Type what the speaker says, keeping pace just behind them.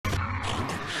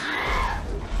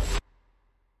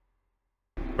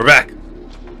We're back.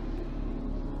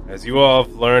 As you all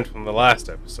have learned from the last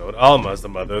episode, Alma is the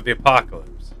mother of the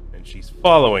apocalypse, and she's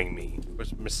following me for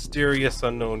mysterious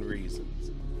unknown reasons.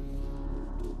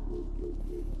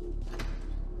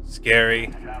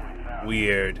 Scary,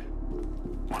 weird,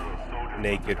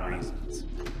 naked reasons.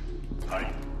 How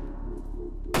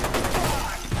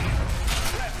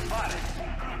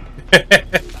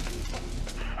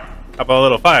about a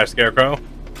little fire, Scarecrow?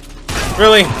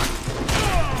 Really?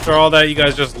 For all that, you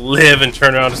guys just live and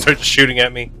turn around and start just shooting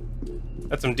at me?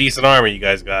 That's some decent armor you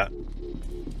guys got.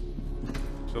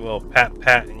 Just a little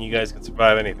pat and you guys can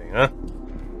survive anything, huh?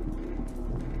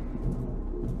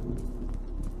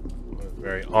 What a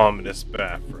very ominous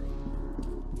bathroom.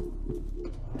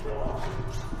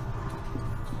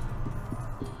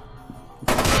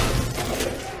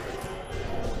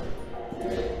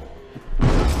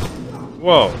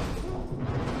 Whoa.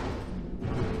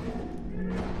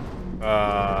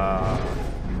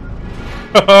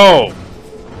 Oh!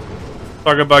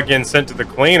 Talk about getting sent to the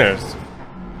cleaners.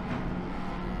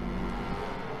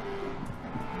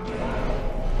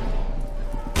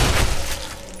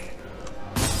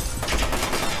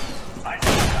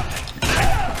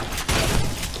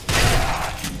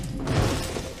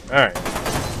 Alright.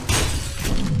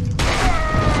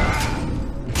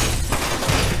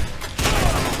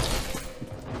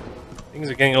 Things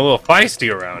are getting a little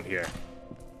feisty around here.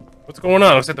 What's going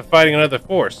on? Looks like they're fighting another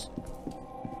force.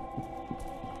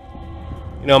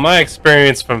 You know, my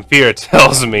experience from Fear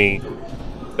tells me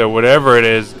that whatever it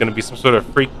is going to be some sort of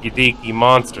freaky-deaky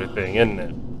monster thing, isn't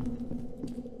it?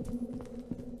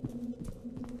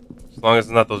 As long as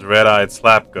it's not those red-eyed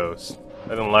slap ghosts.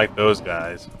 I don't like those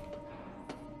guys.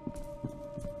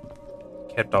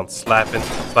 Kept on slapping,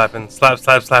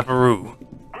 slap-a-roo.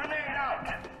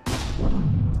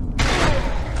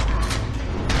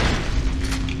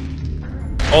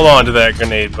 Hold on to that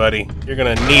grenade, buddy. You're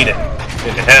gonna need it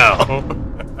in hell.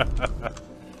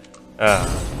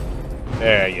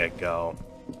 There you go.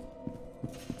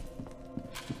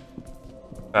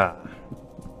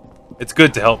 It's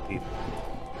good to help people.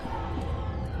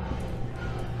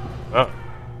 I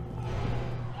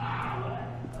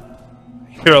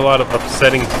hear a lot of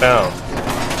upsetting sounds.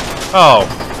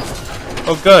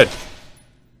 Oh, good.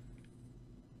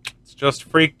 It's just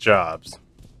freak jobs.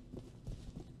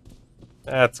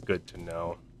 That's good to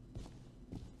know.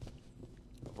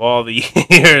 Of all the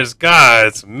years, God,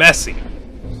 it's messy.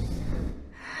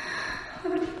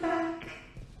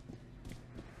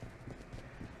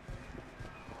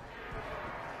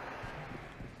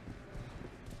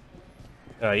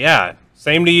 Yeah,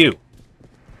 same to you.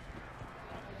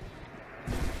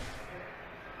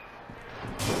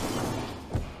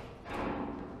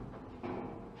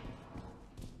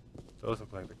 Those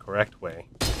look like the correct way.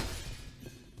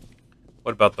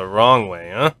 What about the wrong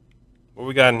way, huh? What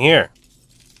we got in here?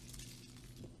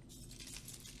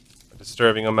 A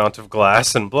disturbing amount of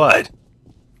glass and blood.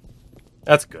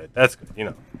 That's good, you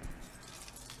know.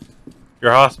 If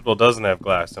your hospital doesn't have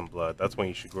glass and blood, that's when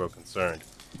you should grow concerned.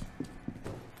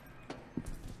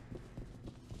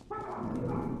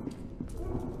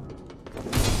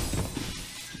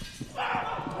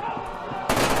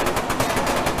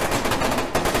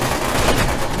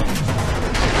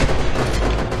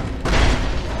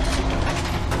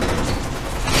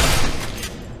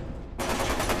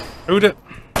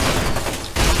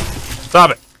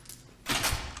 Stop it!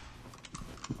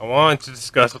 I wanted to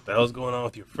discuss what the hell's going on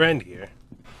with your friend here.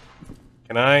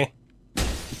 Can I?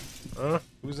 Huh?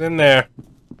 Who's in there?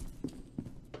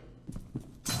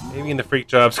 Maybe the freak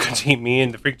jobs could team me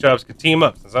and the freak jobs could team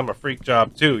up, since I'm a freak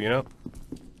job too, you know?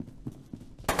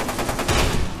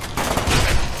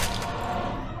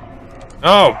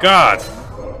 Oh, God!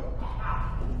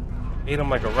 Ate him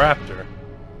like a raptor.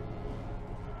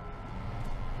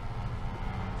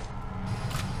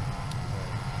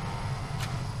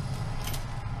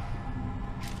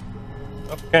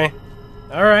 Okay.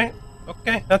 Alright.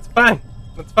 Okay, that's fine.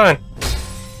 That's fine.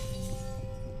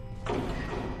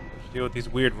 Deal with these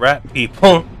weird rat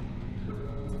people.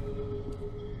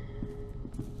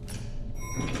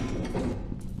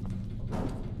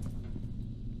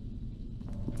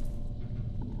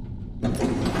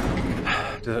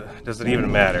 Does it even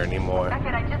matter anymore?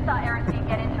 Beckett, I just saw Aristide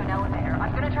get into an elevator.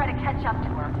 I'm gonna try to catch up to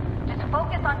her. Just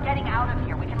focus on getting out of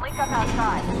here. We can link up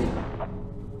outside.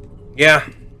 Yeah.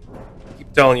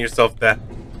 Keep telling yourself that.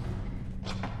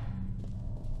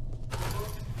 I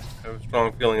have a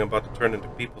strong feeling I'm about to turn into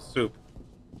people soup.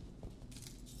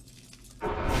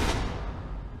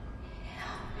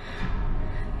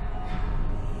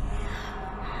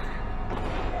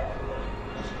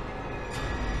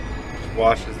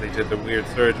 watched as they did the weird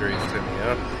surgeries to me,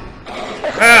 huh?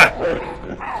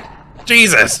 Ah!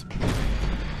 Jesus!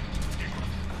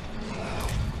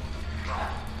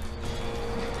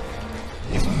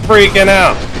 He's freaking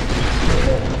out!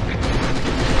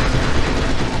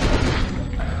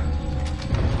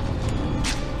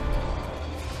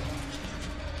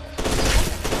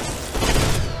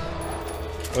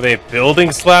 Are they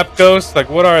building slap ghosts? Like,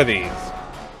 what are these?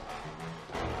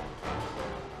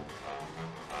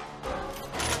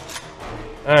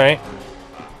 Alright.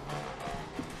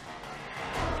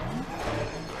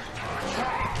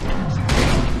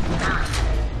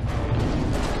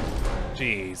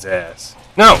 Jesus.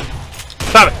 No!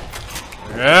 Stop it!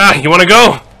 Ah, you wanna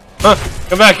go? Huh?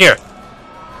 Come back here.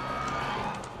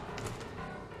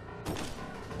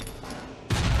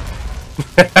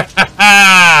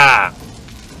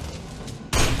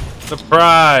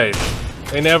 Surprise!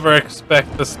 They never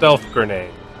expect the stealth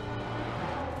grenade.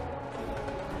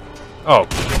 Oh.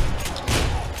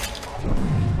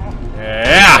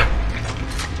 Yeah!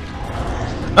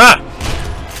 Ah!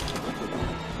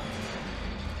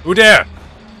 Who dare?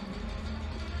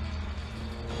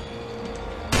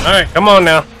 Alright, come on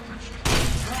now.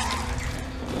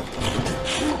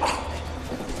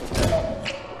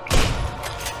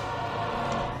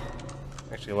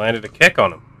 Actually landed a kick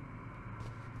on him.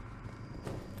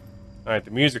 Alright,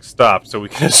 the music stopped, so we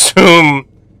can assume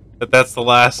that that's the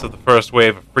last of the first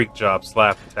wave of freak job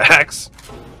slap attacks.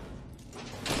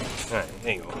 Alright,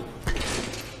 there you go.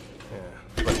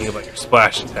 Yeah, let me about your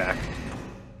splash attack.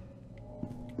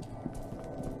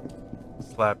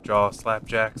 Slap jaw,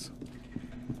 slapjacks.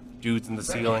 Dudes in the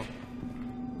ceiling.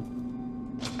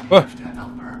 Oh,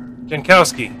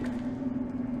 Jankowski.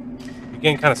 You're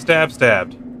getting kind of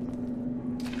stabbed.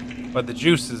 But the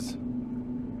juices.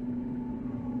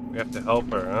 We have to help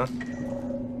her, huh?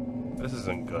 This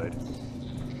isn't good.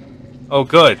 Oh,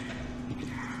 good.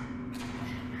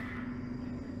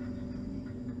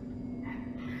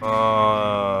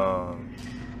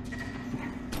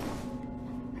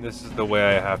 This is the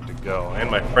way I have to go.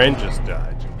 And my friend just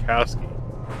died, Jankowski.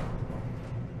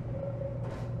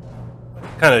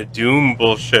 What kind of Doom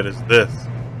bullshit is this?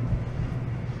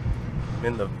 I'm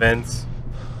in the vents.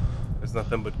 There's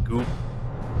nothing but goop.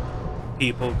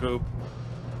 People goop.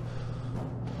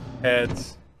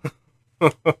 Heads.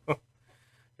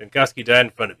 Jankowski died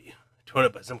in front of you, torn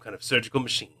up by some kind of surgical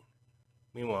machine.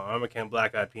 Meanwhile, Armor-Cam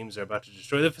Black-Eyed Teams are about to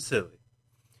destroy the facility.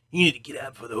 You need to get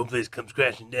out before the whole place comes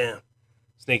crashing down.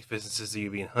 Snake Fist insists that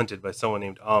you're being hunted by someone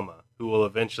named Alma, who will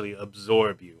eventually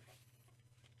absorb you.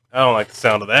 I don't like the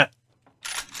sound of that.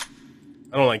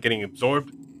 I don't like getting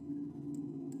absorbed.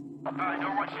 I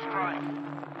know what she's trying.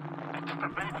 It's just a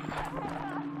baby.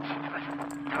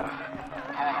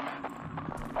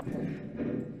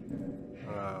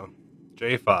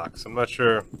 J Fox. I'm not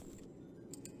sure.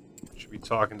 I should be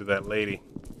talking to that lady.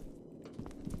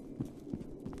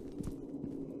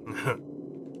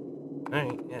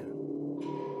 Alright, yeah.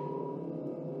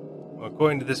 Well,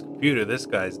 according to this computer, this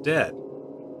guy's dead.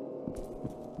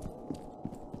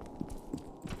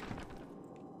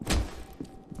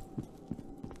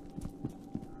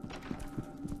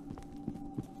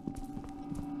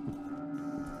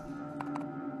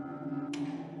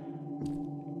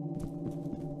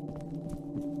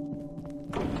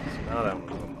 Now that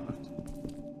one's unlocked.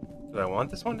 Did I want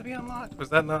this one to be unlocked? Was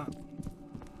that not?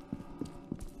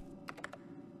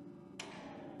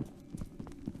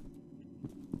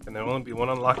 Can there only be one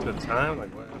unlocked at a time?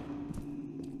 Like what?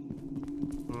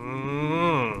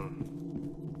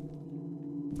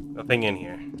 Nothing in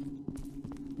here.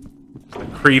 Just a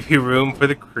creepy room for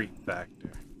the creep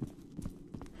factor.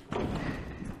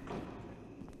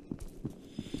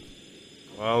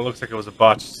 Well, it looks like it was a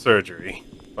botched surgery.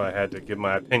 If I had to give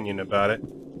my opinion about it.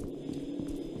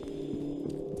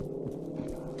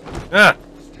 Ah!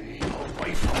 Stay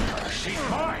away from her. She's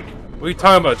mine. What are you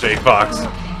talking about, J Fox?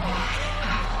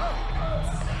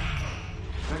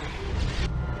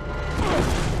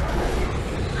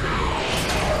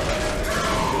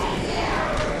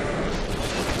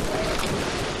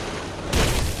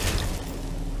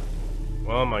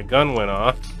 Well, my gun went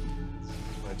off.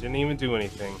 I didn't even do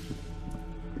anything.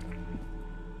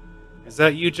 Is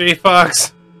that you, J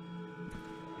Fox?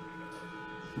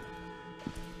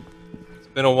 It's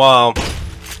been a while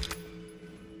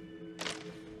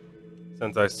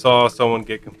since I saw someone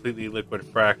get completely liquid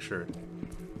fractured.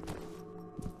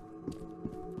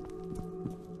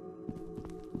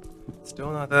 It's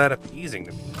still not that appeasing,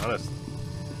 to be honest.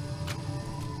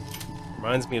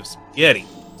 Reminds me of spaghetti.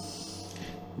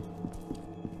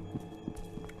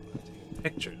 Taking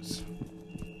pictures.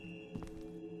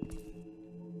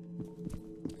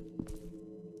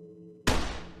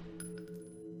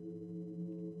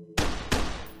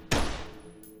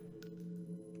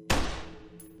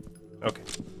 Okay.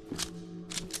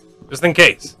 Just in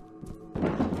case.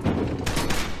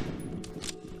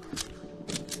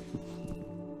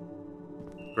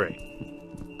 Great.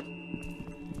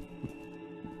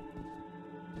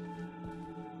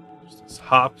 Just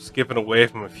hop, skipping away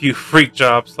from a few freak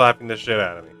jobs slapping the shit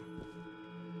out of me.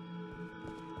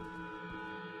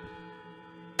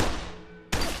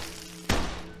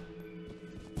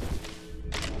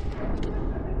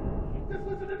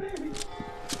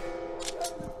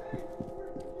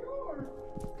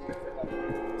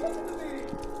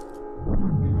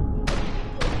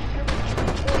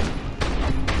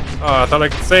 Oh, I thought I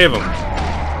could save him.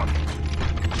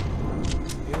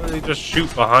 You really just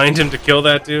shoot behind him to kill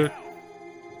that dude?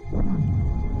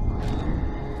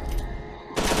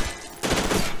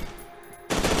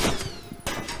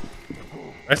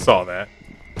 I saw that.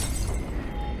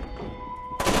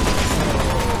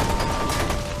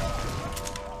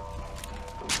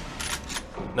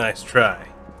 Nice try.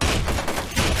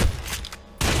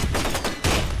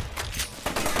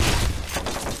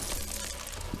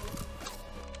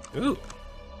 Ooh.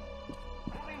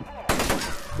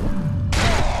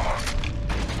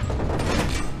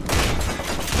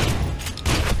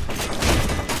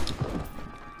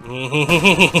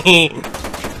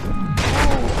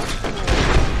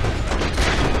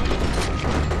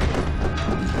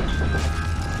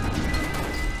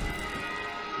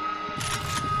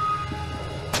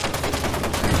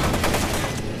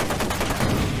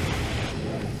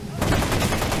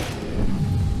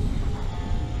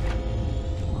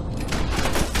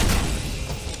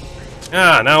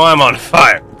 Ah, now I'm on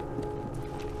fire.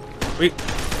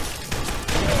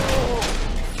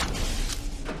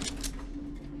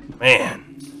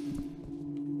 Man.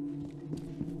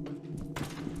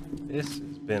 This has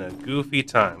been a goofy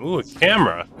time. Ooh, a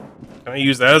camera. Can I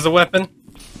use that as a weapon?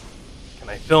 Can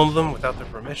I film them without their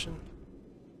permission?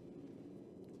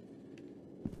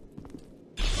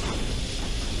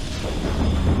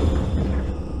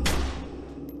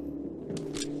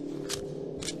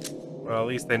 Well, at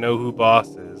least they know who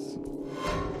boss is.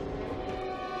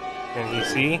 Can he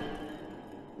see?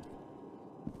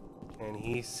 Can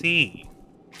he see?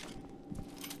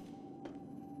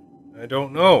 I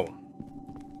don't know.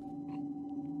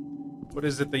 What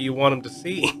is it that you want him to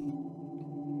see?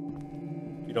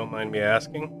 If you don't mind me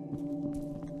asking.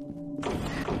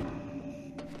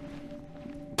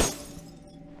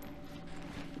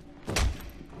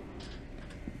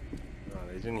 Oh,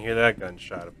 they didn't hear that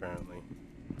gunshot, apparently.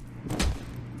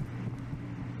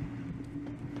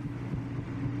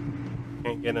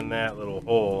 Can't get in that little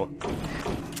hole.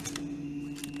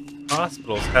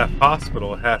 Hospitals, half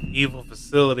hospital, half evil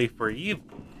facility for evil.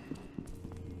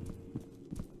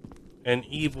 And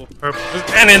evil purposes.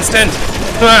 An instant!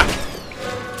 Ah!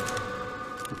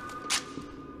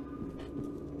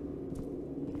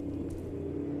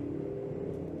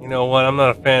 You know what? I'm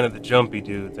not a fan of the jumpy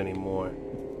dudes anymore.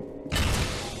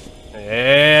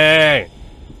 Hey!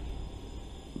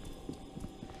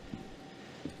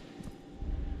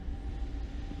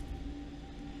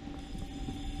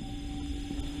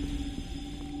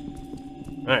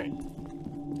 Alright.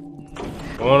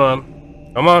 Come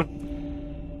on. Come on.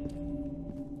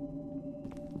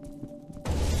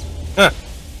 Huh.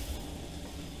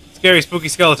 Scary, spooky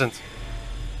skeletons.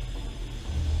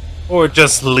 Or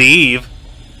just leave.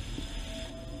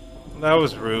 That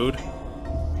was rude.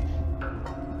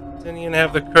 Didn't even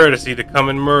have the courtesy to come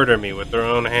and murder me with their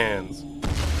own hands.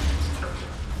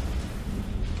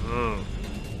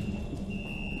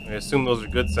 I assume those are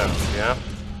good sounds, yeah?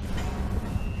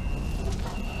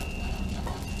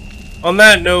 On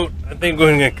that note, I think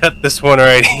we're going to cut this one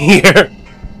right here.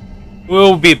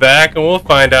 We'll be back and we'll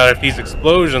find out if these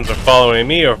explosions are following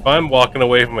me or if I'm walking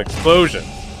away from explosions.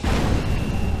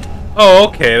 Oh,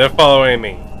 okay, they're following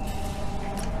me.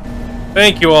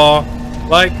 Thank you all.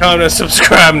 Like, comment,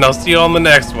 subscribe, and I'll see you on the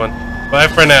next one. Bye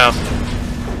for now.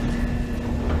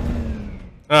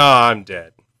 Oh, I'm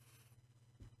dead.